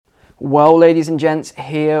Well, ladies and gents,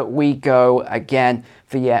 here we go again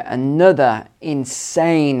for yet another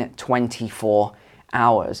insane 24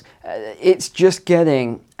 hours. It's just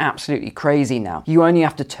getting absolutely crazy now. You only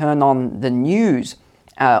have to turn on the news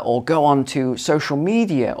or go on to social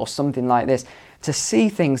media or something like this to see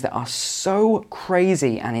things that are so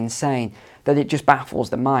crazy and insane that it just baffles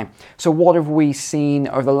the mind. So what have we seen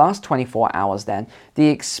over the last 24 hours then? The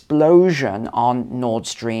explosion on Nord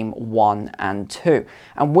Stream 1 and 2.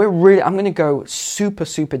 And I'm going to go super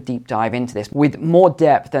deep dive into this with more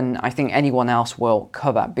depth than I think anyone else will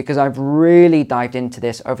cover, because I've really dived into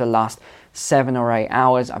this over the last 7 or 8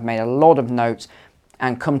 hours. I've made a lot of notes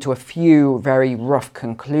and come to a few very rough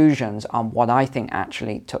conclusions on what I think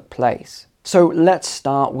actually took place. So let's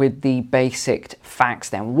start with the basic facts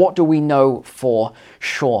then. What do we know for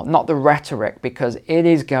sure? Not the rhetoric, because it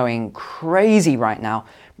is going crazy right now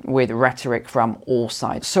with rhetoric from all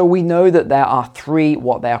sides. So we know that there are 3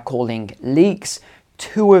 what they are calling leaks.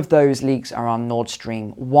 2 of those leaks are on Nord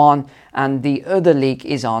Stream 1 and the other leak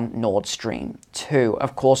is on Nord Stream 2.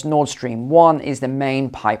 Of course, Nord Stream 1 is the main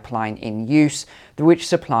pipeline in use, which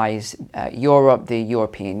supplies Europe, the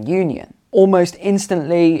European Union. Almost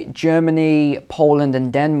instantly, Germany, Poland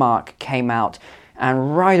and Denmark came out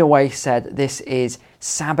and right away said this is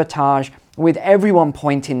sabotage, with everyone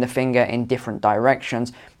pointing the finger in different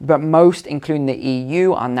directions, but most, including the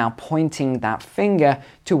EU, are now pointing that finger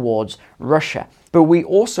towards Russia. But we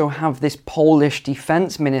also have this Polish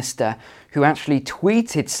defense minister who actually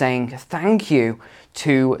tweeted saying thank you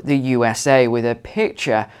to the USA with a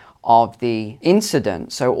picture of the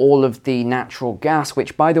incident. So all of the natural gas,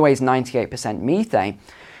 which by the way is 98% methane,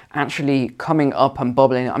 actually coming up and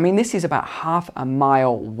bubbling. I mean, this is about half a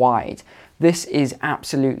mile wide. This is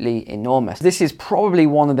absolutely enormous. This is probably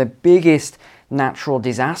one of the biggest natural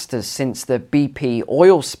disasters since the BP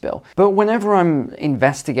oil spill. But whenever I'm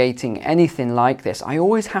investigating anything like this, I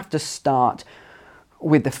always have to start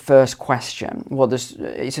with the first question. Well, it's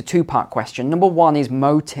a 2-part question. Number 1 is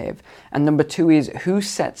motive, and number 2 is who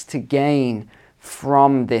sets to gain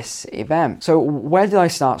from this event. So where did I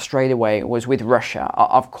start straight away? It was with Russia.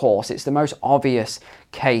 Of course, it's the most obvious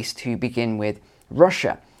case to begin with,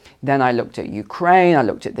 Russia. Then I looked at Ukraine, I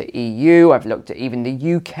looked at the EU, I've looked at even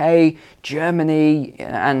the UK, Germany,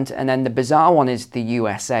 and then the bizarre one is the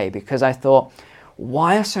USA, because I thought,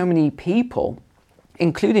 why are so many people,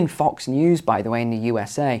 including Fox News, by the way, in the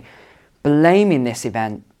USA, blaming this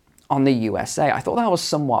event on the USA? I thought that was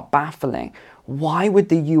somewhat baffling. Why would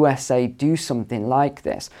the USA do something like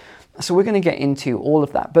this? So we're going to get into all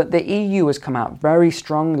of that. But the EU has come out very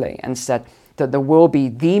strongly and said that there will be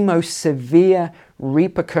the most severe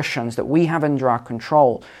repercussions that we have under our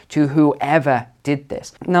control to whoever did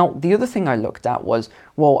this. Now, the other thing I looked at was,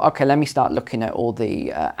 well, okay, let me start looking at all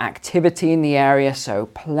the activity in the area. So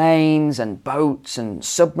planes and boats and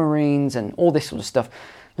submarines and all this sort of stuff.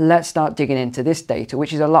 Let's start digging into this data,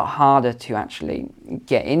 which is a lot harder to actually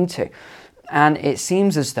get into. And it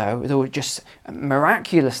seems as though there was just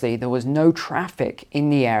miraculously, there was no traffic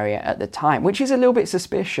in the area at the time, which is a little bit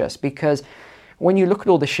suspicious, because when you look at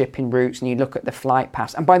all the shipping routes and you look at the flight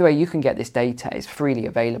paths, and by the way, you can get this data, it's freely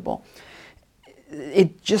available.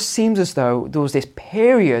 It just seems as though there was this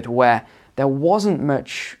period where there wasn't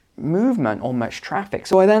much movement or much traffic.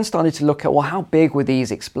 So I then started to look at, well, how big were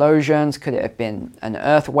these explosions? Could it have been an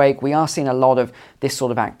earthquake? We are seeing a lot of this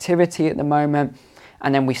sort of activity at the moment.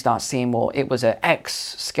 And then we start seeing, well, it was an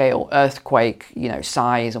X-scale earthquake,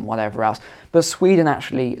 size and whatever else. But Sweden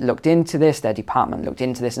actually looked into this, their department looked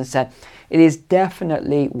into this and said, it is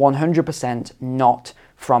definitely 100% not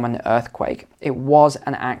from an earthquake. It was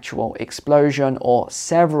an actual explosion or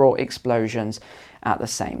several explosions at the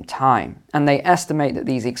same time. And they estimate that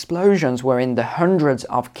these explosions were in the hundreds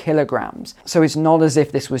of kilograms. So it's not as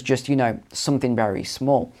if this was just, something very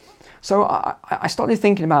small. So I started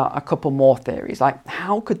thinking about a couple more theories, like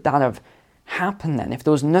how could that have happened then? If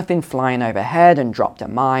there was nothing flying overhead and dropped a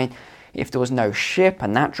mine, if there was no ship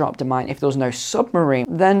and that dropped a mine, if there was no submarine,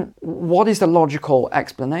 then what is the logical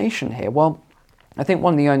explanation here? Well, I think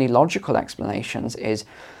one of the only logical explanations is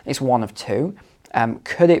one of 2.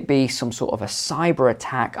 Could it be some sort of a cyber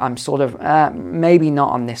attack? I'm sort of, maybe not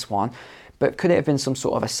on this one, but could it have been some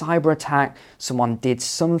sort of a cyber attack? Someone did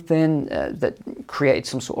something that created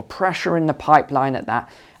some sort of pressure in the pipeline at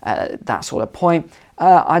that sort of point.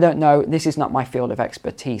 I don't know. This is not my field of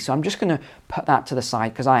expertise. So I'm just going to put that to the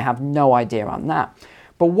side because I have no idea on that.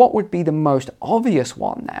 But what would be the most obvious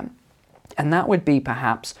one then? And that would be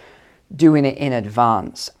perhaps doing it in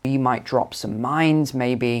advance. You might drop some mines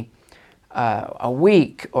maybe a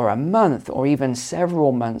week or a month or even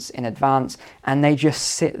several months in advance, and they just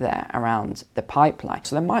sit there around the pipeline.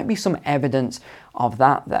 So there might be some evidence of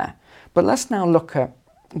that there. But let's now look at,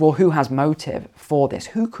 well, who has motive for this?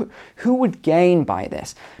 Who would gain by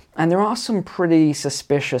this? And there are some pretty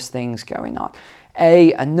suspicious things going on.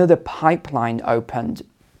 Another pipeline opened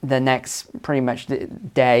the next pretty much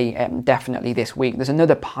day, definitely this week. There's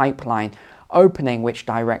another pipeline opening which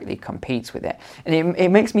directly competes with it. And it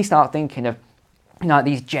makes me start thinking of, you know,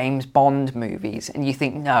 these James Bond movies, and you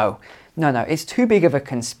think, no, it's too big of a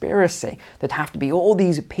conspiracy. There'd have to be all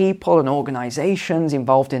these people and organizations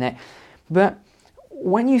involved in it. But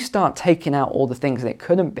when you start taking out all the things that it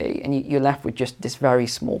couldn't be, and you're left with just this very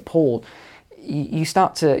small pool, you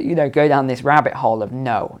start to, you know, go down this rabbit hole of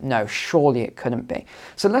no, surely it couldn't be.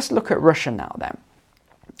 So let's look at Russia now then.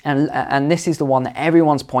 And this is the one that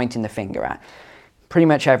everyone's pointing the finger at. Pretty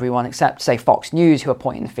much everyone except, say, Fox News, who are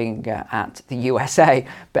pointing the finger at the USA,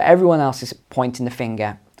 but everyone else is pointing the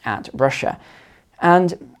finger at Russia.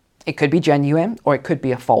 And it could be genuine or it could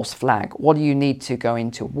be a false flag. What do you need to go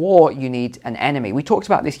into war? You need an enemy. We talked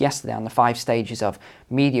about this yesterday on the 5 stages of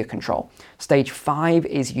media control. Stage 5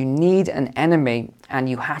 is you need an enemy and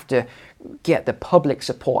you have to get the public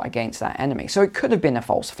support against that enemy. So it could have been a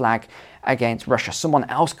false flag against Russia. Someone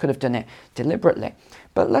else could have done it deliberately.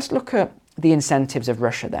 But let's look at the incentives of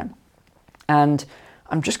Russia then. And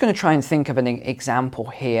I'm just going to try and think of an example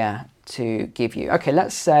here to give you. Okay,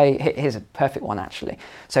 let's say, here's a perfect one actually.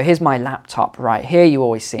 So here's my laptop right here. You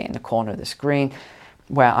always see it in the corner of the screen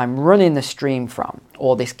where I'm running the stream from,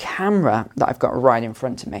 or this camera that I've got right in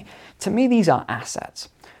front of me. To me, these are assets.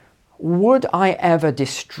 Would I ever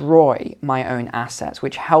destroy my own assets,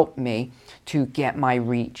 which help me to get my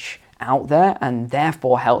reach out there and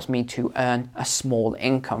therefore helps me to earn a small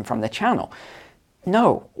income from the channel?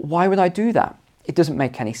 No. Why would I do that? It doesn't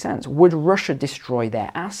make any sense. Would Russia destroy their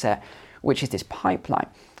asset, which is this pipeline?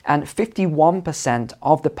 And 51%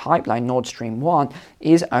 of the pipeline, Nord Stream 1,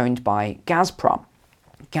 is owned by Gazprom.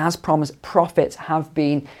 Gazprom's profits have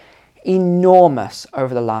been enormous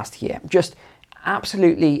over the last year, just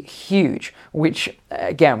absolutely huge, which,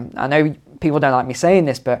 again, I know people don't like me saying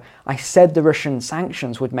this, but I said the Russian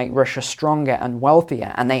sanctions would make Russia stronger and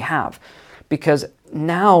wealthier, and they have. Because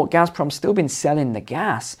now Gazprom's still been selling the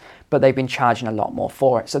gas, but they've been charging a lot more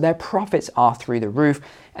for it. So their profits are through the roof,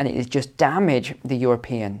 and it has just damaged the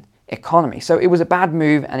European economy. So it was a bad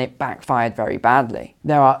move, and it backfired very badly.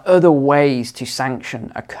 There are other ways to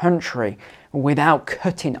sanction a country without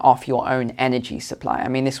cutting off your own energy supply. I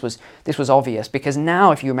mean, this was obvious, because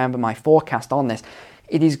now, if you remember my forecast on this,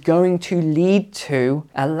 it is going to lead to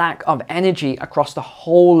a lack of energy across the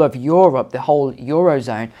whole of Europe, the whole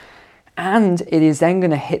Eurozone. And it is then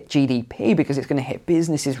going to hit GDP because it's going to hit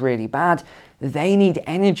businesses really bad. They need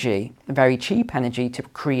energy, very cheap energy, to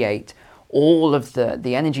create all of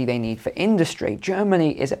the energy they need for industry.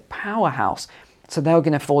 Germany is a powerhouse. So they're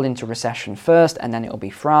going to fall into recession first, and then it'll be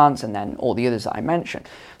France, and then all the others that I mentioned.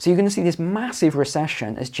 So you're going to see this massive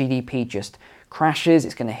recession as GDP just crashes.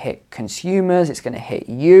 It's going to hit consumers. It's going to hit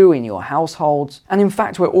you in your households. And in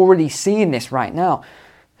fact, we're already seeing this right now.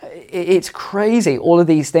 It's crazy, all of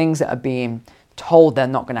these things that are being told they're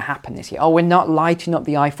not going to happen this year. Oh, we're not lighting up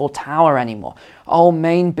the Eiffel Tower anymore. Oh,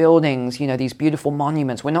 main buildings, you know, these beautiful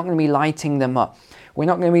monuments, we're not going to be lighting them up. We're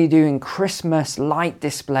not going to be doing Christmas light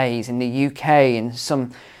displays in the UK in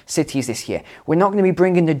some cities this year. We're not going to be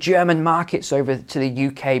bringing the German markets over to the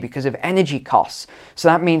UK because of energy costs. So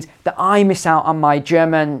that means that I miss out on my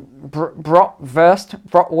German bratwurst.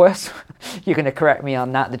 You're going to correct me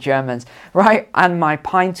on that, the Germans, right? And my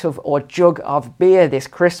pint of or jug of beer this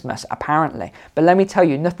Christmas, apparently. But let me tell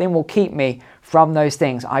you, nothing will keep me from those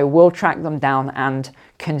things. I will track them down and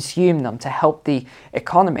consume them to help the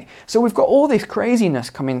economy. So we've got all this craziness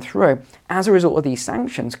coming through as a result of these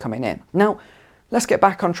sanctions coming in. Now, let's get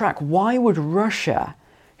back on track. Why would Russia,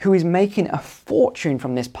 who is making a fortune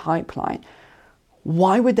from this pipeline,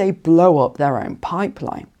 why would they blow up their own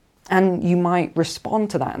pipeline? And you might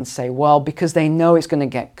respond to that and say, well, because they know it's going to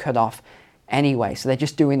get cut off anyway. So they're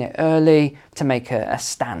just doing it early to make a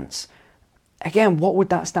stance. Again, what would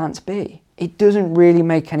that stance be? It doesn't really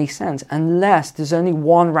make any sense unless there's only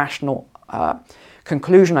one rational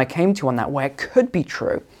conclusion I came to on that where it could be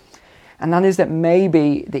true. And that is that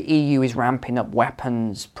maybe the EU is ramping up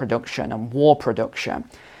weapons production and war production.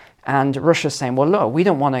 And Russia's saying, well, look, we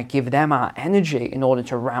don't want to give them our energy in order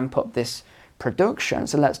to ramp up this production,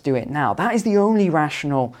 so let's do it now. That is the only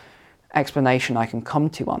rational explanation I can come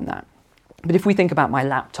to on that. But if we think about my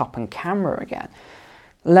laptop and camera again,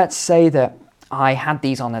 let's say that I had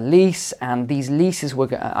these on a lease, and these leases were,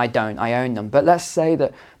 I own them, but let's say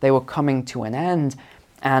that they were coming to an end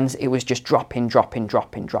and it was just dropping.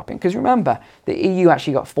 Because remember, the EU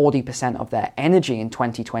actually got 40% of their energy in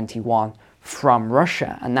 2021 from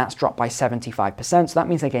Russia, and that's dropped by 75%. So that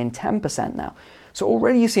means they're getting 10% now. So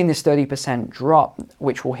already you're seeing this 30% drop,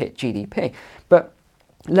 which will hit GDP. But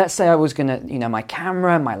let's say I was going to, my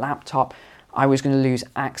camera, my laptop, I was going to lose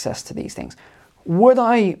access to these things. Would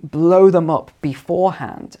I blow them up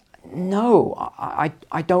beforehand? No,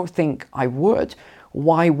 I don't think I would.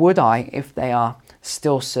 Why would I if they are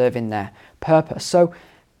still serving their purpose? So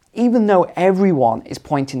even though everyone is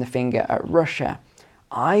pointing the finger at Russia,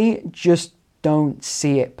 I just don't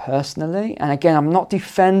see it personally. And again, I'm not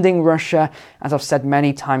defending Russia, as I've said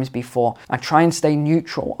many times before. I try and stay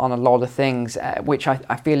neutral on a lot of things, which I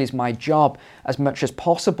feel is my job as much as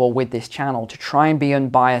possible with this channel, to try and be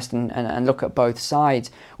unbiased and look at both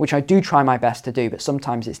sides, which I do try my best to do, but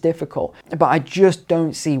sometimes it's difficult. But I just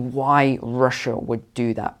don't see why Russia would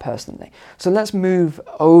do that personally. So let's move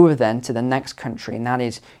over then to the next country, and that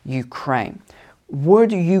is Ukraine.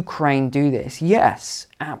 Would Ukraine do this? Yes,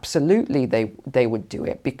 absolutely they would do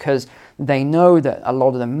it, because they know that a lot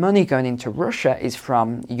of the money going into Russia is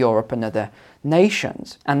from Europe and other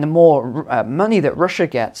nations. And the more money that Russia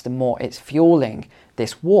gets, the more it's fueling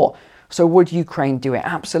this war. So would Ukraine do it?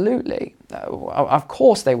 Absolutely. Of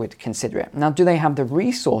course they would consider it. Now, do they have the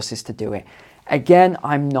resources to do it? Again,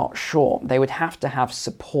 I'm not sure. They would have to have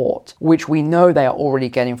support, which we know they are already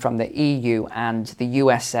getting from the EU and the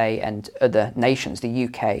USA and other nations, the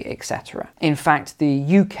UK, etc. In fact,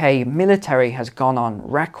 the UK military has gone on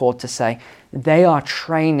record to say they are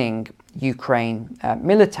training Ukraine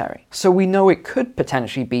military. So we know it could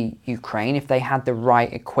potentially be Ukraine if they had the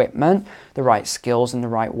right equipment, the right skills and the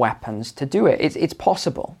right weapons to do it. It's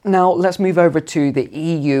possible. Now let's move over to the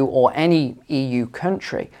EU or any EU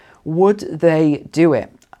country. Would they do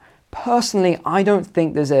it? Personally, I don't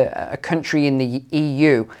think there's a country in the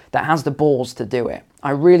EU that has the balls to do it.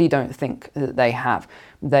 I really don't think that they have.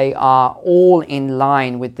 They are all in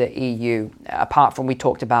line with the EU, apart from we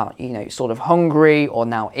talked about, sort of Hungary or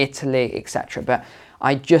now Italy, etc. But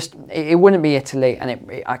it wouldn't be Italy,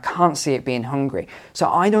 and I can't see it being Hungary. So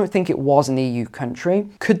I don't think it was an EU country.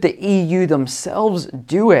 Could the EU themselves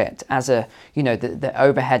do it as the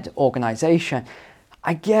overhead organization?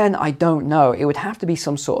 Again, I don't know. It would have to be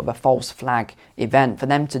some sort of a false flag event for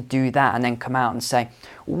them to do that and then come out and say,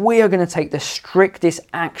 we are going to take the strictest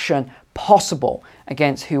action possible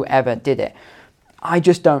against whoever did it. I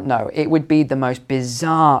just don't know. It would be the most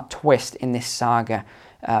bizarre twist in this saga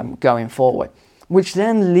going forward, which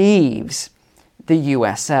then leaves the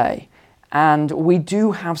USA. And we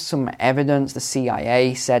do have some evidence. The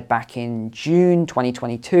CIA said back in June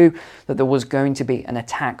 2022 that there was going to be an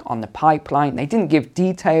attack on the pipeline. They didn't give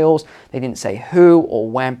details, they didn't say who or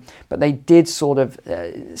when, but they did sort of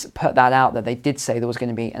put that out, that they did say there was going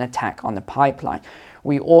to be an attack on the pipeline.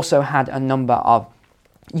 We also had a number of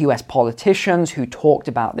US politicians who talked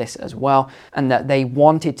about this as well, and that they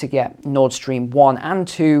wanted to get Nord Stream 1 and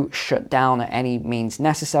 2 shut down at any means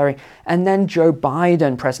necessary. And then Joe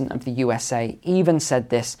Biden, president of the USA, even said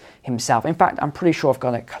this himself. In fact, I'm pretty sure I've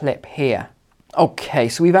got a clip here. Okay,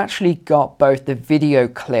 so we've actually got both the video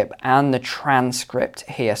clip and the transcript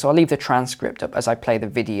here. So I'll leave the transcript up as I play the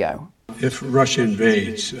video. If Russia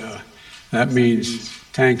invades, that means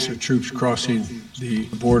tanks or troops crossing the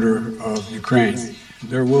border of Ukraine.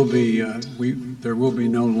 There will be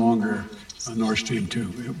no longer a Nord Stream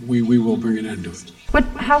 2. We will bring an end to it. But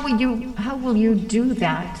how will you do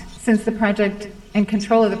that, since the project and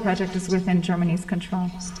control of the project is within Germany's control?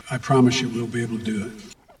 I promise you we'll be able to do it.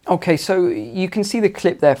 Okay, so you can see the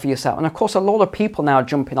clip there for yourself. And of course, a lot of people now are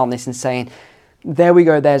jumping on this and saying, there we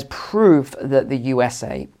go, there's proof that the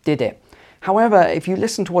USA did it. However, if you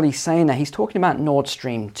listen to what he's saying there, he's talking about Nord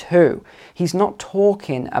Stream 2. He's not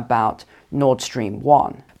talking about Nord Stream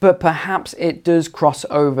 1. But perhaps it does cross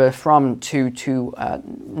over from 2 to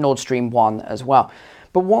Nord Stream 1 as well.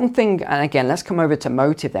 But one thing, and again, let's come over to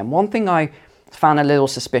motive then. One thing I found a little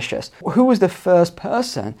suspicious. Who was the first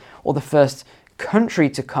person or the first country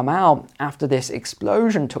to come out after this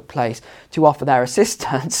explosion took place to offer their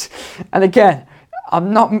assistance? And again,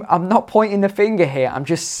 I'm not pointing the finger here. I'm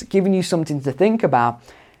just giving you something to think about.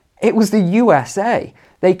 It was the USA.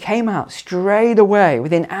 They came out straight away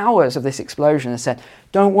within hours of this explosion and said,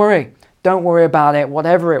 don't worry about it,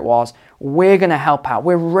 whatever it was, we're going to help out.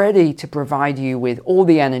 We're ready to provide you with all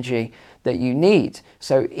the energy that you need.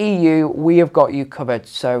 So EU, we have got you covered.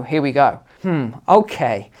 So here we go.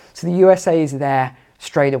 Okay. So the USA is there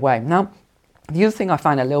straight away. Now, The other thing I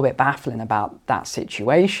find a little bit baffling about that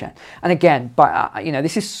situation, and again, but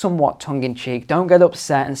this is somewhat tongue-in-cheek, don't get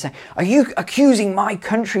upset and say, are you accusing my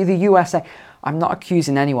country, the USA? I'm not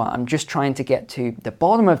accusing anyone, I'm just trying to get to the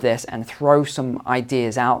bottom of this and throw some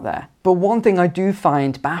ideas out there. But one thing I do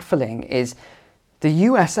find baffling is the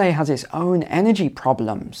USA has its own energy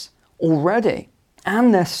problems already,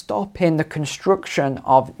 and they're stopping the construction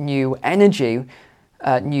of new energy,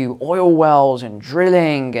 new oil wells and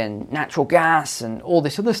drilling and natural gas and all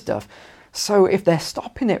this other stuff. So if they're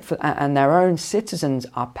stopping it and their own citizens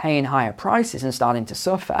are paying higher prices and starting to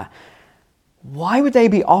suffer, why would they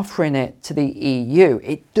be offering it to the EU?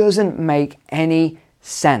 It doesn't make any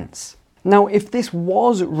sense. Now, if this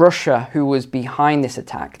was Russia who was behind this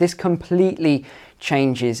attack, this completely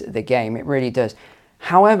changes the game. It really does.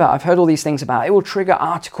 However, I've heard all these things about it will trigger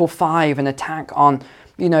Article 5, an attack on,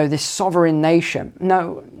 this sovereign nation.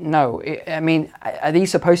 No. Are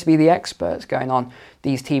these supposed to be the experts going on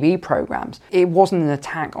these TV programs? It wasn't an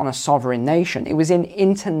attack on a sovereign nation. It was in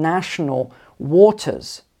international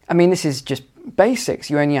waters. This is just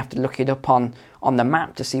basics. You only have to look it up on the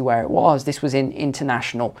map to see where it was. This was in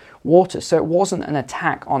international waters. So it wasn't an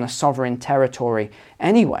attack on a sovereign territory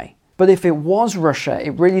anyway. But if it was Russia,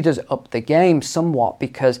 it really does up the game somewhat,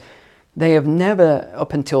 because they have never,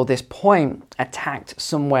 up until this point, attacked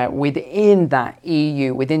somewhere within that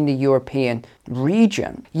EU, within the European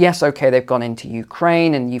region. Yes, okay, they've gone into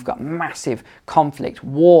Ukraine and you've got massive conflict,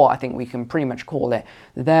 war, I think we can pretty much call it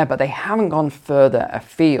there, but they haven't gone further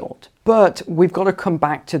afield. But we've got to come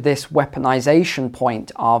back to this weaponization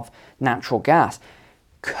point of natural gas.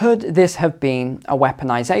 Could this have been a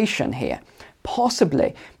weaponization here?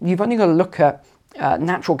 Possibly. You've only got to look at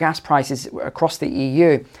natural gas prices across the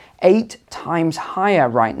EU, 8 times higher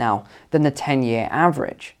right now than the 10-year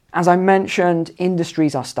average. As I mentioned,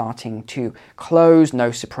 industries are starting to close,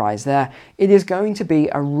 no surprise there. It is going to be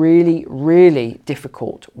a really, really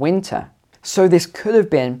difficult winter. So this could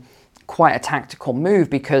have been quite a tactical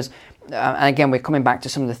move because, and again, we're coming back to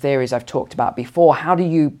some of the theories I've talked about before. How do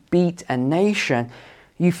you beat a nation?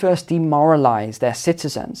 You first demoralize their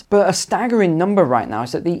citizens. But a staggering number right now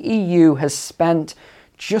is that the EU has spent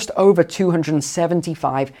just over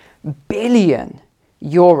 275 billion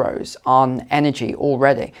euros on energy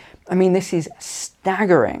already. This is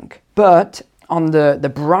staggering. But on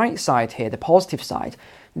the bright side here, the positive side,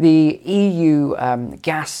 the EU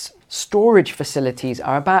gas storage facilities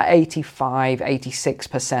are about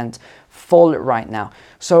 86% full right now.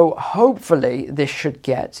 So hopefully this should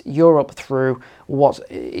get Europe through what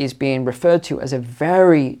is being referred to as a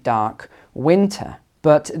very dark winter.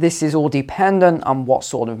 But this is all dependent on what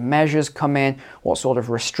sort of measures come in, what sort of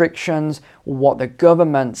restrictions, what the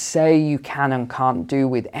government say you can and can't do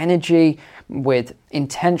with energy, with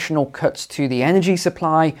intentional cuts to the energy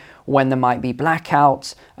supply, when there might be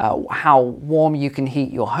blackouts, how warm you can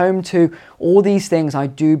heat your home to. All these things I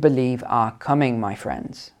do believe are coming, my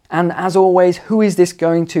friends. And as always, who is this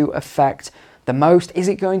going to affect the most? Is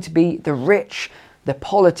it going to be the rich, the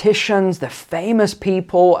politicians, the famous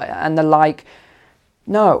people and the like?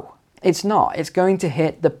 No, it's not. It's going to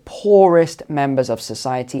hit the poorest members of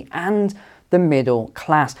society and the middle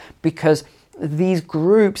class, because these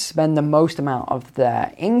groups spend the most amount of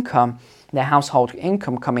their income, their household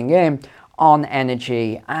income coming in, on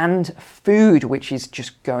energy and food, which is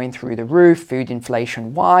just going through the roof, food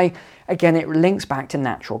inflation. Why? Again, it links back to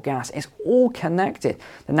natural gas. It's all connected.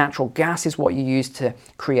 The natural gas is what you use to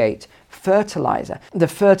create fertilizer. The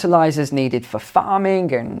fertilizer is needed for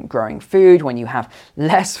farming and growing food. When you have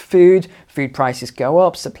less food, food prices go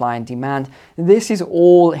up, supply and demand. This is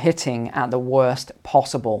all hitting at the worst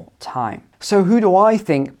possible time. So who do I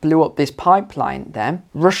think blew up this pipeline then?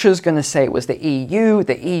 Russia's going to say it was the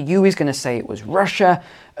EU is going to say it was Russia,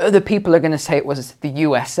 other people are going to say it was the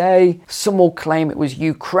USA, some will claim it was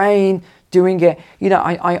Ukraine doing it.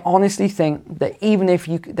 I honestly think that even if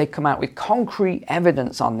they come out with concrete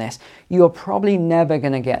evidence on this, you're probably never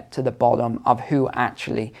going to get to the bottom of who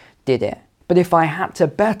actually did it. But if I had to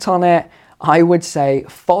bet on it, I would say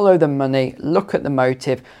follow the money, look at the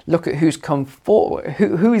motive, look at who's come forward,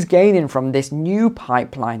 who is gaining from this new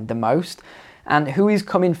pipeline the most, and who is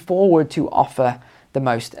coming forward to offer the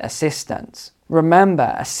most assistance.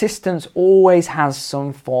 Remember, assistance always has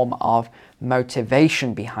some form of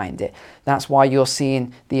motivation behind it. That's why you're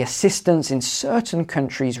seeing the assistance in certain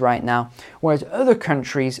countries right now, whereas other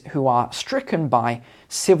countries who are stricken by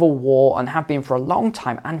civil war and have been for a long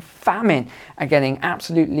time and famine are getting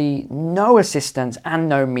absolutely no assistance and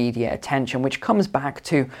no media attention, which comes back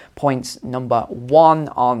to points number 1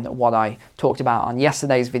 on what I talked about on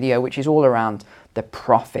yesterday's video, which is all around the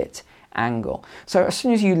profit angle. So as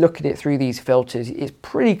soon as you look at it through these filters, it's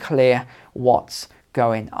pretty clear what's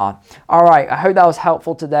going on. All right, I hope that was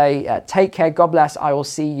helpful today. Take care. God bless. I will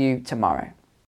see you tomorrow.